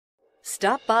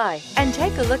Stop by and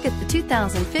take a look at the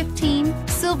 2015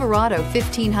 Silverado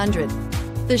 1500.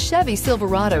 The Chevy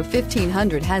Silverado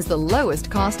 1500 has the lowest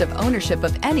cost of ownership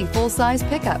of any full-size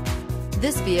pickup.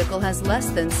 This vehicle has less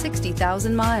than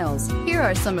 60,000 miles. Here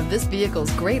are some of this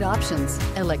vehicle's great options: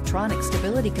 electronic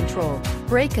stability control,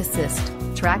 brake assist,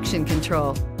 traction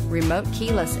control, remote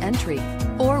keyless entry,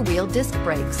 four-wheel disc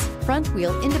brakes,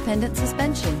 front-wheel independent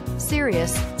suspension,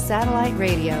 Sirius satellite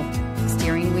radio,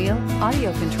 steering wheel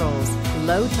audio controls,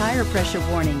 low tire pressure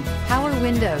warning, power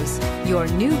windows. Your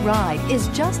new ride is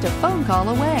just a phone call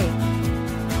away.